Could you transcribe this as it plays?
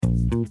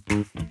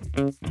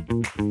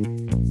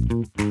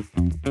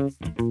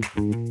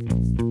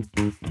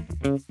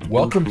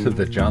Welcome to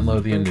the John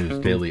Lothian News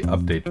Daily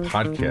Update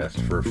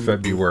podcast for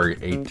February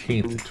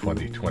 18th,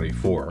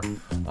 2024.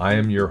 I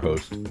am your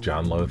host,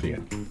 John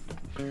Lothian.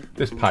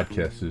 This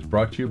podcast is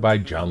brought to you by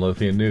John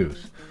Lothian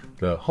News,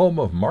 the home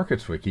of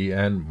MarketsWiki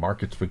and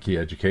MarketsWiki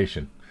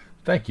Education.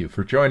 Thank you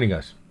for joining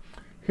us.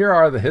 Here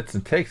are the hits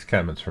and takes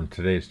comments from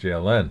today's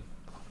JLN.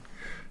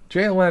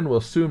 JLN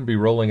will soon be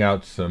rolling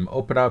out some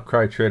Open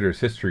Outcry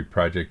Traders History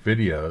Project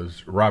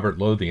videos Robert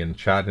Lothian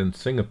shot in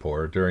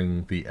Singapore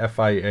during the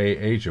FIA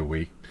Asia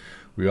Week.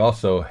 We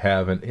also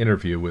have an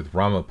interview with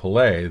Rama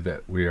Pillay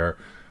that we are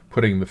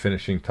putting the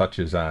finishing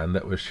touches on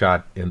that was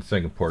shot in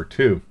Singapore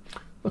too.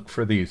 Look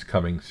for these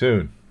coming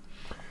soon.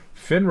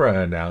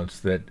 FINRA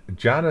announced that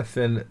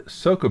Jonathan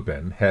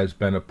Sokobin has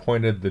been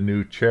appointed the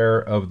new chair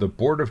of the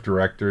board of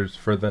directors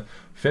for the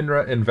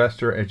FINRA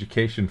Investor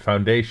Education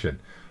Foundation,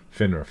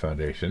 FINRA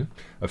Foundation,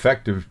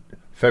 effective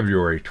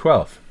February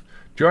 12th.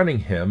 Joining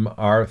him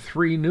are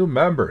three new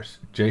members: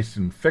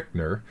 Jason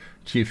Fichtner,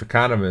 chief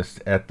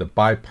economist at the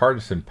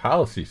Bipartisan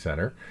Policy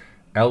Center,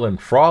 Ellen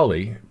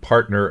Frawley,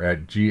 partner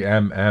at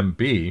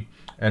GMMB,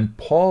 and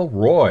Paul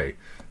Roy,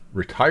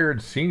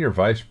 retired senior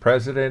vice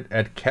president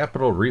at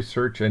Capital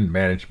Research and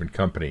Management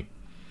Company.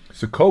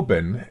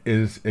 Sokobin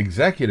is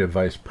executive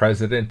vice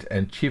president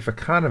and chief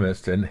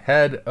economist and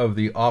head of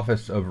the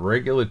Office of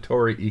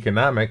Regulatory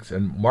Economics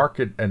and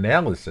Market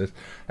Analysis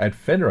at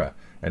FINRA,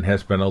 and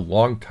has been a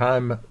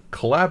longtime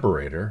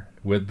collaborator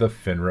with the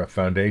FINRA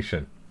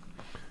Foundation.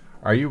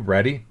 Are you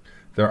ready?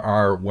 There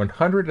are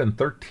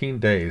 113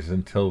 days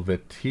until the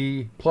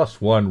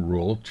T+1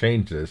 rule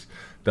changes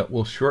that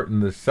will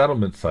shorten the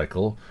settlement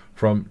cycle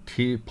from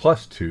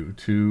T+2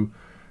 to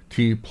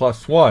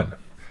T+1.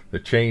 The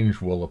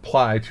change will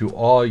apply to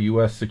all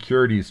U.S.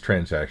 securities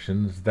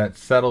transactions that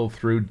settle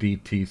through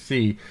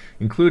DTC,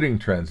 including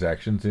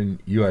transactions in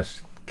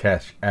U.S.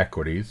 cash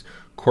equities,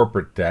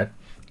 corporate debt,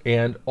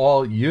 and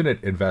all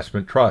unit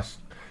investment trusts.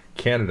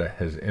 Canada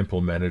has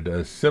implemented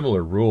a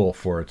similar rule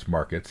for its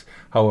markets.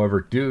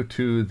 However, due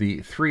to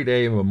the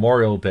three-day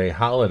Memorial Day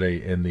holiday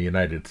in the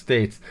United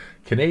States,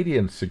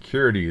 Canadian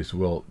securities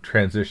will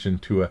transition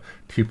to a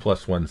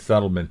T+1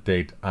 settlement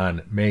date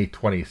on May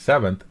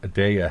 27th, a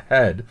day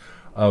ahead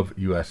of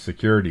U.S.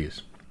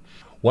 securities.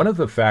 One of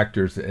the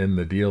factors in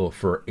the deal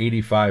for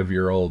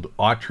 85-year-old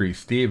Autry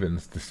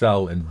Stevens to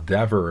sell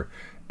Endeavor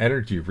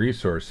Energy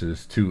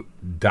Resources to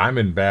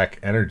Diamondback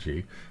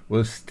Energy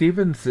was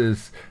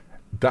Stevens's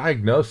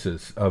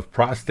diagnosis of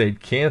prostate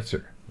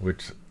cancer,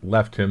 which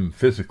left him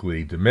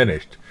physically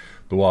diminished,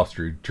 the Wall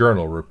Street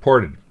Journal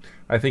reported.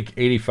 I think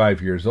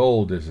 85 years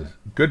old is a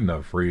good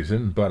enough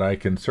reason, but I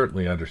can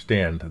certainly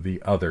understand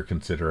the other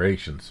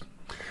considerations.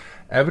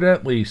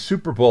 Evidently,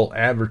 Super Bowl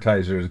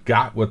advertisers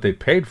got what they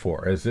paid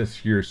for, as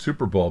this year's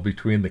Super Bowl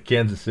between the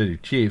Kansas City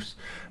Chiefs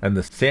and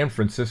the San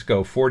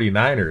Francisco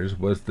 49ers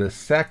was the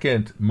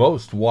second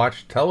most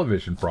watched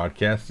television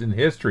broadcast in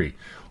history,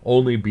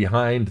 only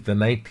behind the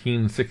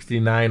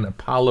 1969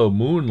 Apollo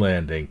moon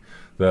landing,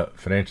 the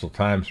Financial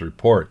Times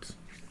reports.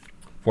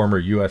 Former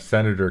U.S.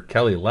 Senator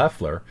Kelly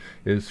Loeffler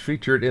is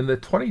featured in the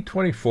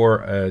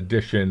 2024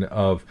 edition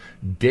of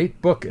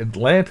Datebook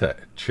Atlanta,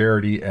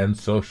 Charity and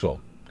Social.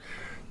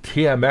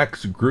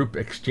 TMX Group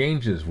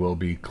exchanges will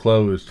be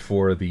closed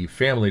for the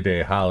Family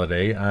Day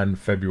holiday on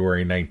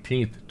February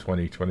 19th,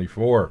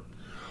 2024.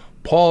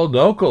 Paul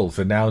Nockels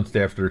announced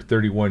after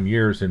 31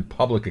 years in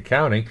public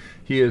accounting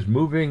he is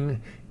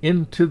moving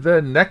into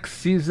the next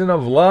season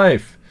of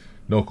life.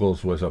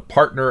 Nockels was a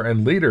partner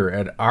and leader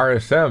at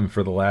RSM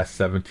for the last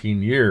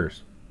 17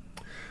 years.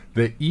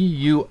 The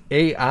EU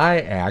AI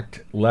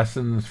Act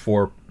Lessons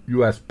for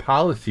U.S.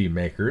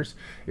 Policymakers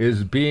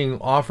is being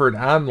offered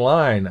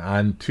online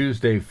on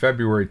Tuesday,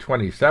 February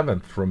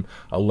 27th from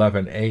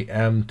 11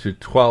 a.m. to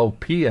 12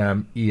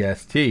 p.m.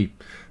 EST.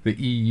 The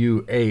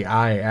EU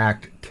AI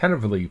Act,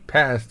 tentatively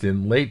passed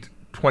in late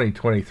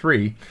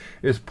 2023,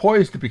 is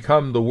poised to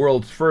become the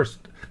world's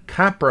first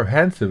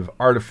comprehensive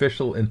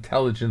artificial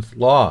intelligence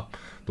law.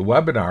 The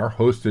webinar,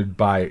 hosted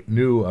by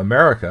New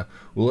America,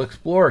 will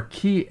explore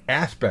key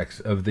aspects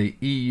of the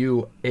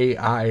EU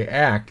AI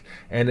Act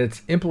and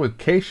its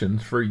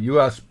implications for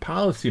U.S.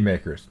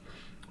 policymakers.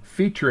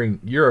 Featuring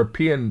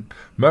European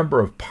Member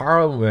of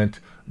Parliament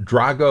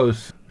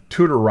Dragos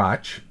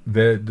Tudorache,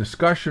 the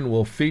discussion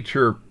will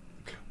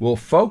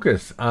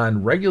focus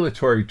on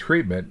regulatory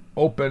treatment,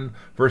 open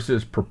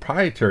versus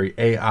proprietary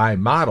AI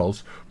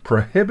models,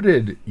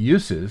 prohibited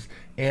uses,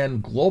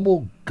 and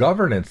global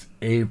governance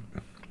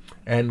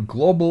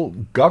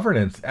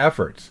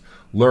efforts.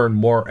 Learn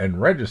more and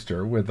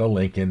register with a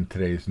link in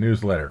today's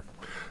newsletter.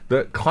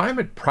 The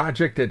Climate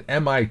Project at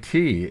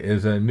MIT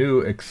is a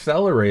new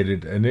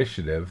accelerated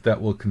initiative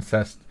that will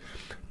consist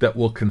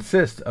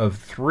of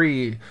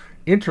three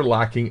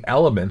interlocking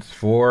elements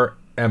for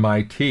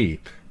MIT: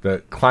 the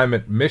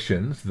Climate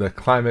Missions, the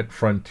Climate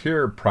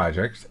Frontier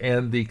Projects,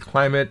 and the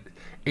Climate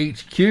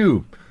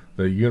HQ.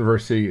 The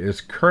university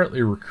is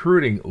currently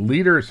recruiting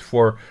leaders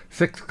for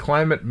 6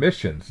 climate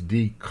missions: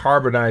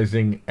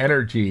 decarbonizing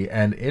energy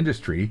and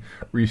industry,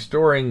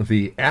 restoring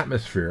the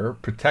atmosphere,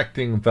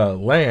 protecting the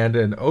land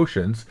and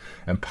oceans,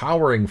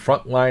 empowering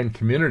frontline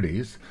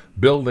communities,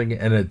 building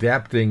and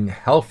adapting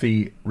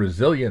healthy,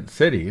 resilient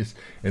cities,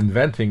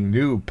 inventing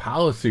new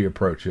policy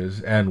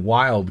approaches, and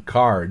wild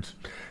cards.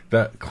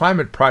 The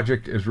Climate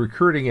Project is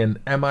recruiting an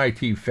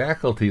MIT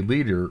faculty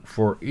leader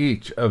for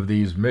each of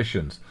these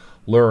missions.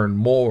 Learn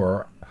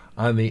more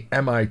on the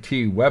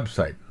MIT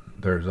website.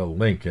 There's a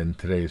link in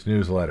today's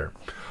newsletter.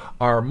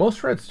 Our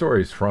most read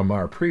stories from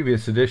our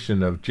previous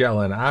edition of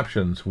JLN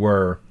Options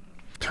were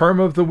Term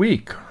of the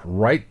Week,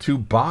 Right to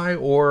Buy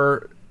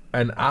or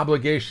an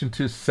Obligation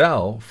to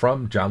Sell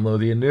from John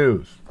Lothian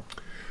News.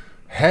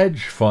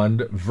 Hedge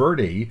fund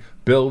Verdi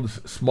builds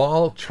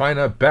small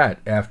China bet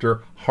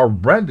after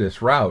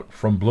horrendous rout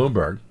from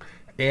Bloomberg.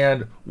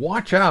 And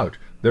watch out,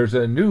 there's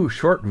a new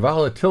short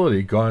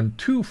volatility gone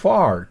too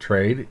far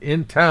trade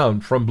in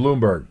town from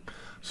Bloomberg.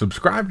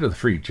 Subscribe to the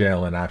free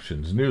JLN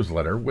Options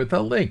newsletter with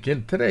a link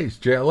in today's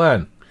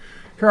JLN.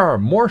 Here are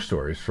more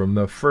stories from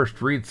the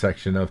first read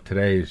section of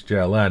today's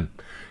JLN.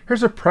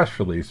 Here's a press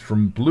release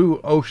from Blue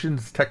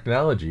Oceans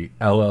Technology,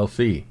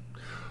 LLC.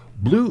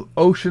 Blue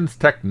Oceans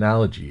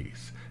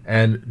Technologies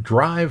and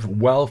Drive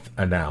Wealth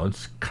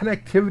announce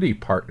connectivity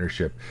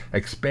partnership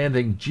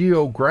expanding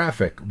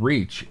geographic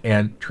reach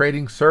and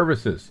trading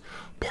services.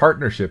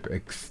 Partnership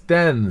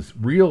extends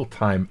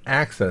real-time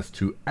access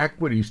to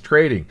equities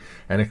trading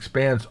and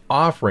expands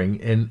offering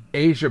in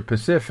Asia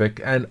Pacific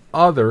and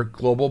other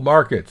global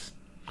markets.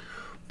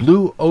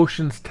 Blue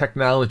Oceans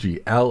Technology,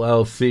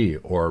 LLC,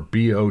 or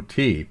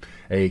BOT,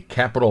 a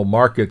capital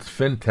markets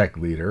fintech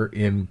leader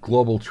in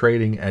global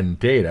trading and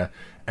data,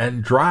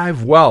 and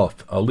Drive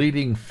Wealth, a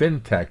leading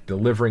fintech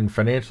delivering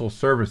financial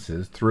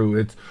services through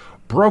its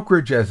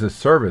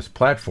brokerage-as-a-service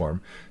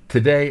platform,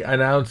 today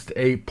announced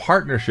a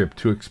partnership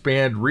to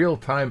expand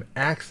real-time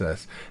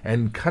access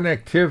and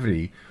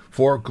connectivity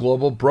for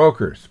global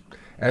brokers.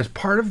 As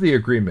part of the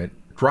agreement,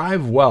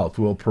 Drive Wealth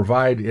will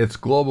provide its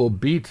global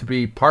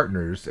B2B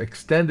partners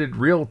extended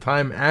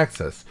real-time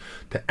access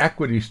to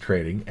equities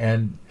trading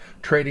and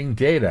trading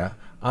data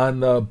on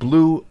the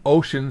Blue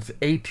Oceans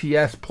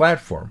ATS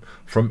platform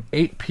from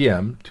 8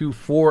 p.m. to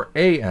 4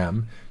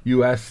 a.m.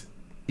 U.S.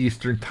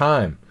 Eastern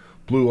Time.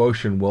 Blue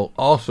Ocean will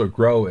also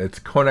grow its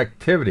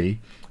connectivity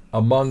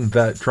among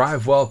the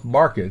Drive Wealth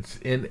markets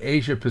in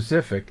Asia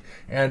Pacific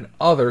and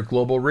other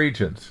global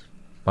regions.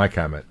 My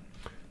comment: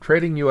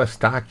 trading U.S.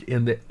 stock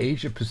in the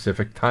Asia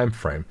Pacific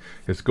timeframe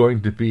is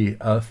going to be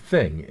a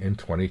thing in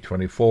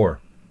 2024.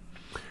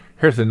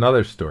 Here's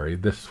another story.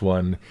 This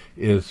one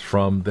is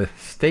from the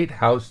State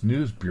House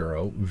News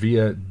Bureau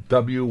via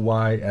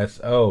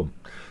WYSO.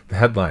 The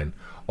headline: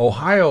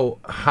 Ohio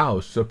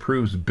House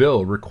approves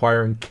bill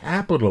requiring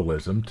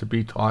capitalism to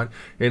be taught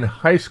in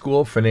high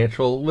school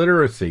financial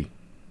literacy.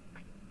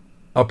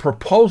 A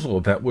proposal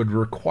that would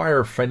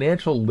require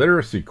financial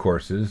literacy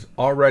courses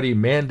already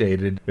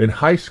mandated in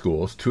high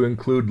schools to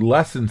include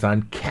lessons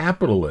on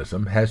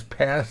capitalism has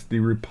passed the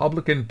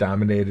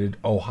Republican-dominated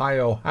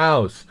Ohio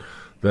House.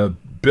 The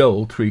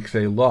bill tweaks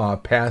a law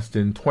passed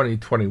in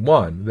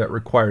 2021 that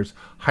requires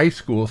high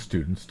school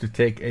students to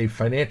take a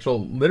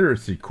financial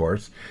literacy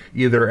course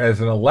either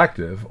as an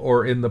elective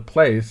or in the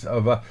place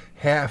of a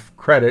half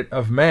credit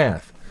of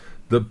math.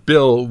 The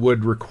bill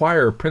would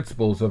require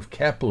principles of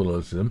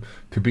capitalism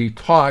to be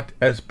taught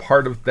as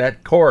part of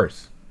that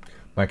course.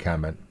 My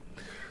comment: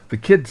 the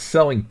kids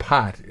selling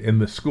pot in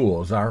the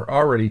schools are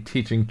already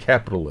teaching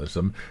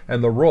capitalism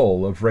and the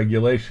role of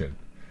regulation.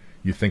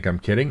 You think I'm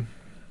kidding?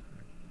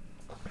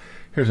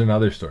 Here's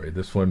another story,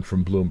 this one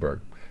from Bloomberg.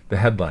 The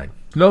headline: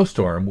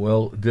 snowstorm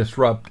will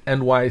disrupt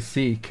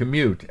NYC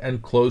commute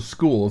and close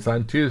schools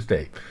on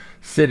Tuesday.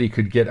 City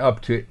could get up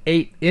to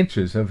 8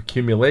 inches of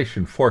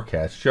accumulation,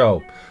 forecasts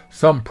show.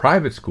 Some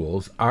private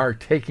schools are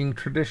taking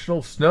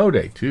traditional snow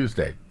day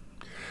Tuesday.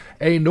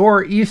 A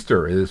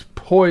nor'easter is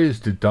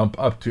poised to dump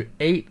up to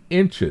 8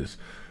 inches,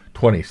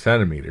 20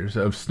 centimeters,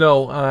 of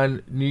snow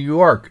on New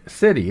York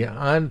City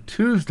on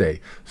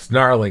Tuesday,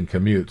 snarling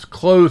commutes,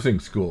 closing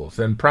schools,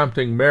 and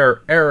prompting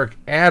Mayor Eric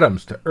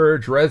Adams to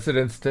urge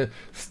residents to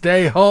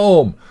stay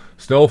home.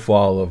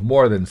 Snowfall of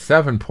more than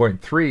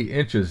 7.3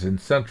 inches in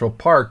Central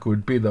Park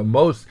would be the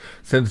most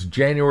since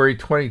January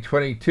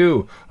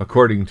 2022,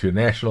 according to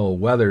National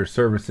Weather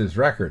Service's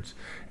records.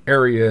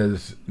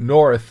 Areas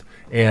north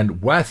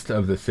and west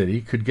of the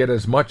city could get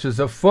as much as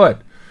a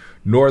foot.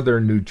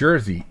 Northern New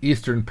Jersey,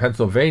 eastern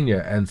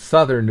Pennsylvania, and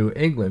southern New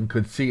England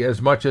could see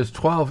as much as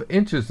 12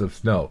 inches of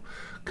snow.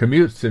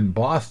 Commutes in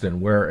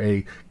Boston, where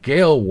a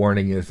gale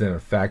warning is in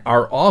effect,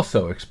 are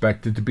also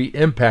expected to be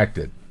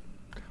impacted.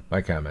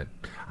 My comment.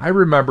 I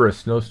remember a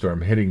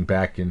snowstorm hitting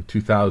back in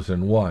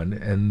 2001,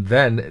 and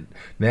then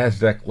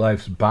NASDAQ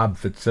Life's Bob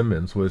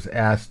Fitzsimmons was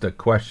asked a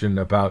question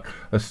about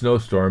a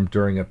snowstorm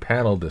during a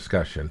panel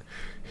discussion.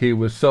 He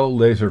was so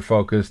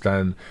laser-focused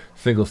on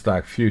single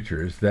stock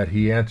futures that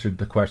he answered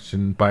the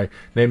question by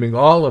naming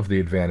all of the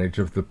advantage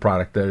of the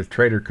product that a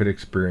trader could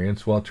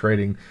experience while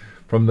trading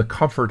from the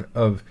comfort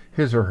of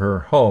his or her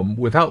home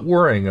without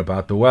worrying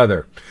about the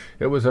weather.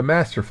 It was a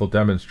masterful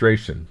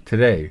demonstration.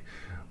 Today,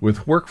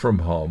 with work from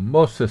home,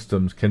 most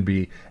systems can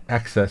be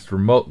accessed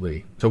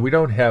remotely, so we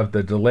don't have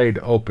the delayed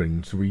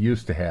openings we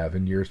used to have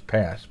in years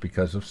past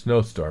because of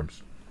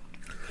snowstorms.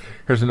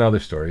 Here's another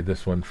story,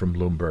 this one from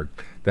Bloomberg.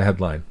 The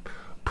headline,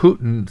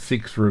 Putin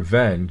seeks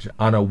revenge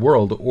on a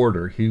world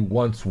order he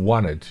once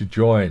wanted to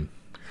join.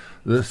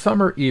 The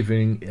summer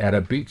evening at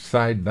a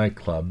beachside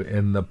nightclub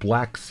in the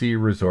Black Sea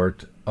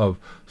resort of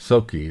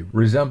Sochi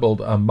resembled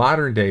a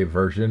modern-day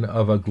version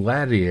of a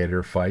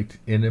gladiator fight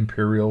in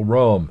Imperial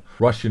Rome.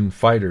 Russian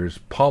fighters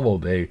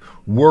pummeled a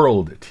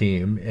world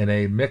team in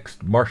a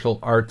mixed martial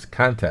arts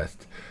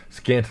contest.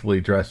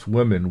 Scantily dressed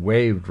women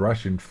waved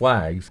Russian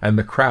flags, and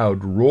the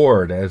crowd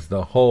roared as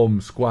the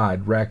home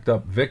squad racked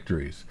up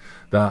victories.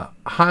 The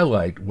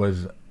highlight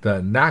was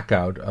the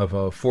knockout of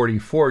a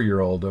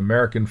 44-year-old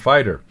American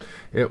fighter.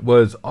 It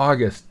was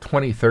August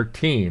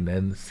 2013,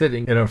 and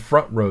sitting in a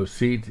front row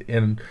seat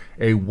in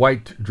a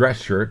white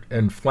dress shirt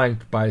and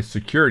flanked by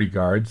security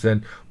guards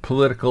and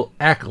political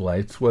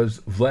acolytes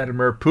was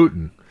Vladimir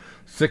Putin.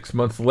 6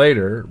 months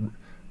later,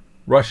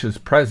 Russia's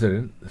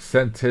president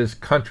sent his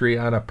country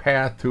on a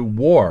path to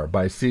war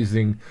by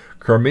seizing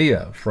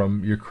Crimea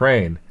from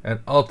Ukraine,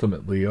 and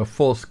ultimately a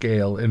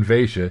full-scale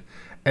invasion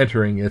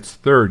entering its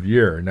third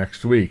year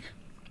next week.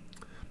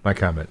 My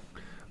comment.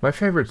 My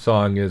favorite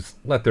song is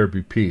Let There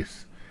Be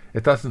Peace.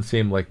 It doesn't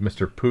seem like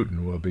Mr.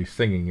 Putin will be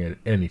singing it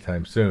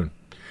anytime soon.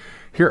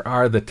 Here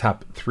are the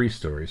top 3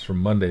 stories from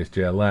Monday's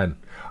JLN.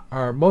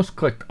 Our most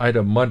clicked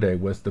item Monday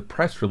was the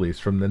press release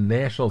from the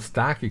National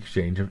Stock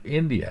Exchange of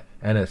India,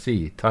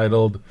 NSE,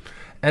 titled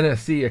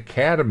NSE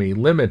Academy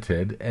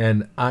Limited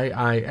and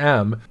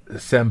IIM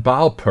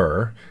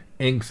Sambalpur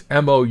inks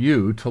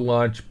MOU to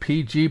launch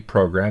PG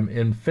program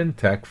in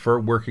FinTech for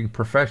working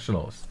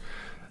professionals.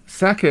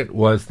 Second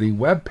was the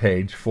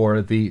webpage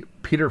for the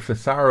Peter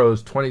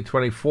Fissaro's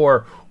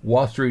 2024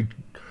 Wall Street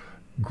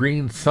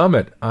Green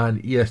Summit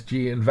on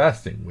ESG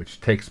investing,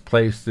 which takes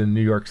place in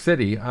New York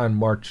City on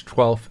March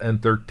 12th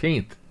and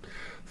 13th.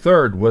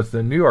 Third was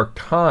the New York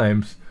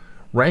Times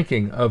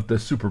ranking of the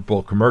Super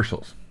Bowl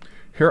commercials.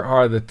 Here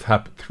are the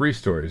top 3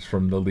 stories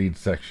from the lead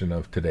section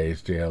of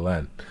today's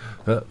JLN.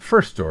 The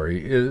first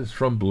story is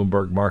from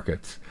Bloomberg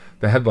Markets.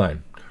 The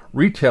headline,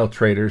 Retail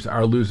traders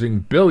are losing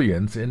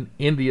billions in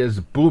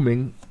India's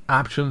booming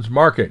options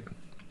market.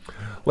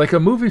 Like a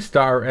movie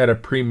star at a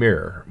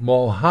premiere,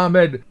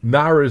 Mohammed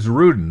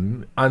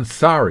Nawazuddin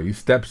Ansari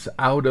steps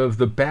out of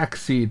the back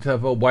seat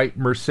of a white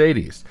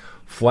Mercedes.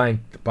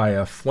 Flanked by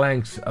a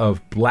phalanx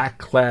of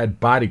black-clad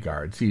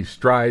bodyguards, he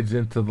strides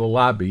into the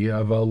lobby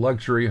of a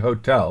luxury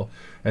hotel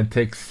and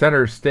takes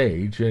center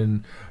stage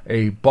in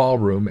a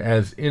ballroom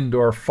as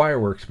indoor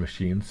fireworks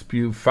machines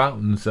spew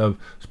fountains of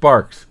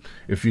sparks.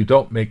 If you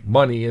don't make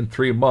money in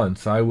 3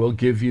 months, I will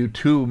give you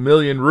 2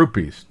 million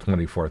rupees,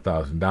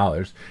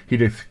 $24,000, he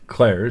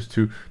declares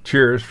to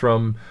cheers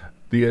from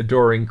the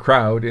adoring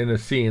crowd in a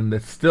scene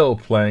that's still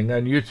playing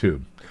on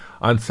YouTube.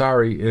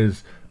 Ansari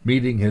is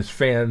meeting his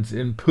fans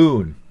in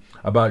Pune,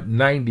 about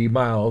 90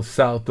 miles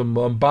south of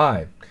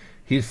Mumbai.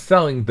 He's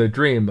selling the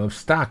dream of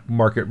stock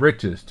market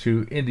riches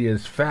to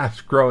India's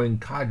fast-growing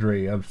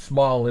cadre of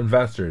small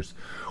investors.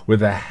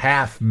 With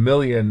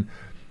 500,000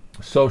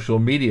 social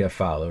media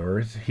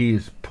followers,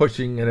 he's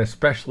pushing an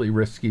especially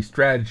risky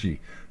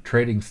strategy,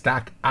 trading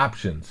stock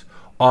options,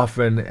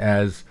 often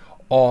as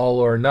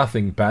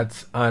all-or-nothing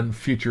bets on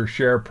future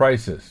share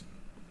prices.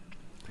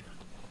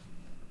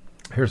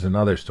 Here's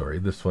another story,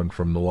 this one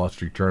from the Wall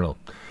Street Journal.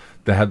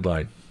 The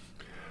headline,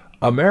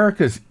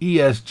 America's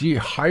ESG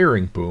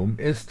hiring boom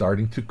is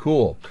starting to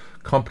cool.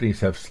 Companies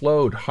have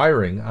slowed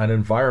hiring on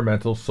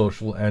environmental,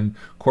 social, and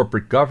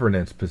corporate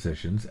governance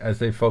positions as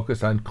they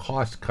focus on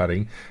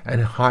cost-cutting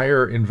and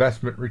higher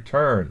investment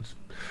returns.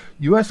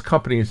 U.S.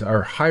 companies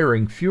are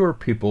hiring fewer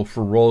people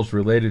for roles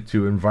related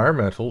to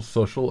environmental,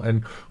 social,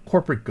 and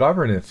corporate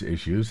governance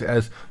issues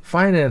as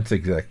finance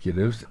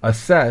executives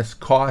assess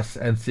costs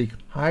and seek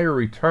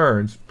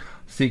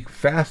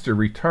faster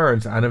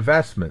returns on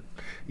investment.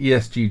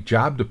 ESG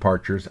job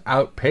departures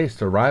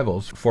outpaced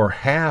arrivals for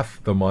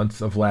half the months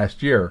of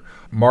last year,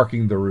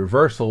 marking the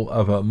reversal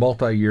of a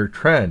multi-year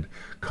trend.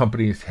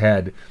 Companies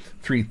had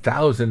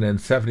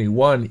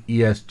 3,071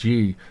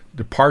 ESG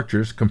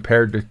departures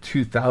compared to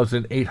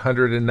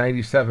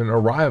 2,897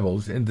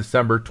 arrivals in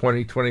December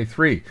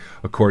 2023,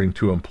 according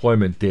to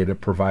employment data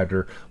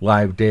provider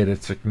Live Data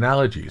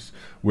Technologies,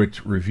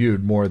 which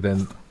reviewed more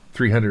than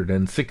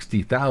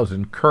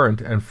 360,000 current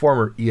and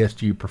former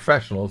ESG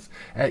professionals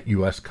at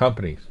U.S.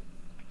 companies.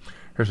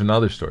 Here's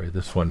another story,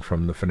 this one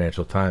from the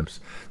Financial Times.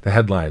 The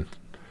headline,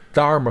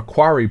 Star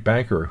Macquarie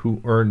banker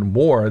who earned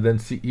more than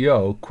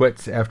CEO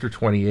quits after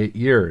 28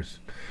 years.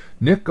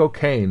 Nick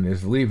O'Kane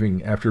is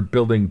leaving after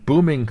building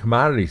booming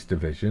commodities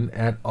division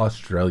at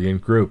Australian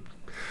Group.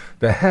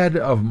 The head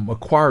of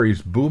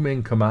Macquarie's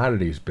booming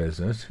commodities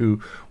business,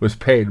 who was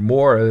paid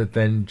more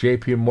than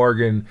JP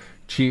Morgan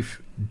chief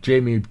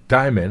Jamie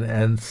Dimon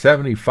and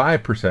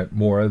 75%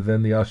 more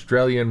than the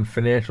Australian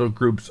Financial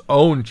Group's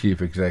own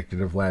chief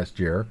executive last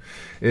year,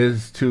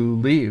 is to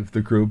leave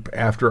the group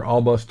after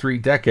almost 3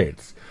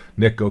 decades.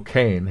 Nick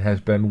O'Kane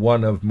has been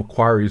one of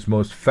Macquarie's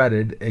most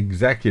feted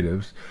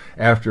executives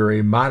after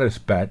a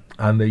modest bet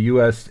on the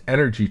U.S.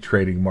 energy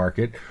trading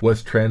market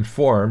was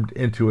transformed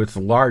into its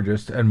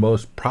largest and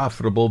most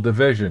profitable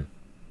division.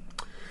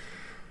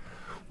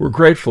 We're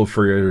grateful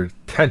for your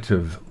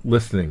attentive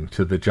listening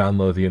to the John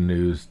Lothian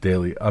News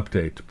Daily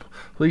Update.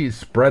 Please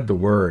spread the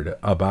word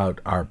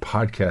about our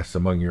podcast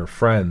among your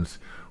friends.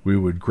 We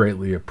would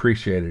greatly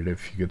appreciate it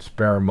if you could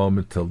spare a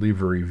moment to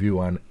leave a review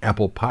on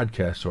Apple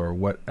Podcasts or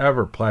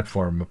whatever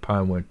platform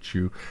upon which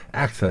you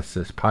access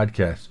this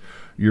podcast.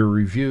 Your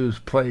reviews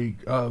play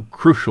a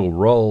crucial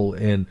role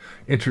in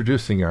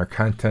introducing our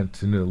content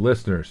to new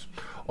listeners.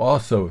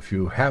 Also, if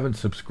you haven't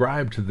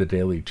subscribed to the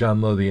daily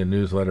John Lothian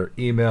newsletter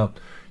email,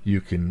 you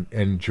can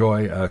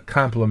enjoy a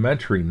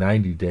complimentary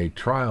 90-day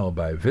trial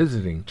by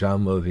visiting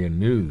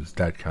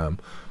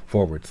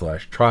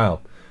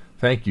johnlothiannews.com/trial.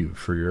 Thank you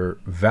for your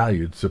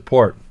valued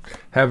support.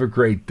 Have a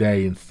great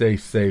day and stay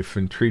safe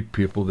and treat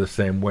people the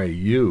same way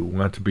you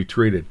want to be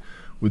treated,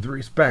 with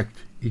respect,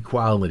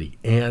 equality,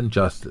 and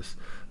justice.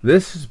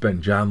 This has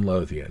been John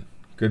Lothian.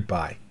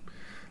 Goodbye.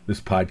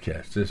 This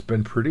podcast has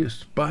been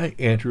produced by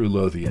Andrew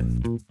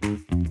Lothian.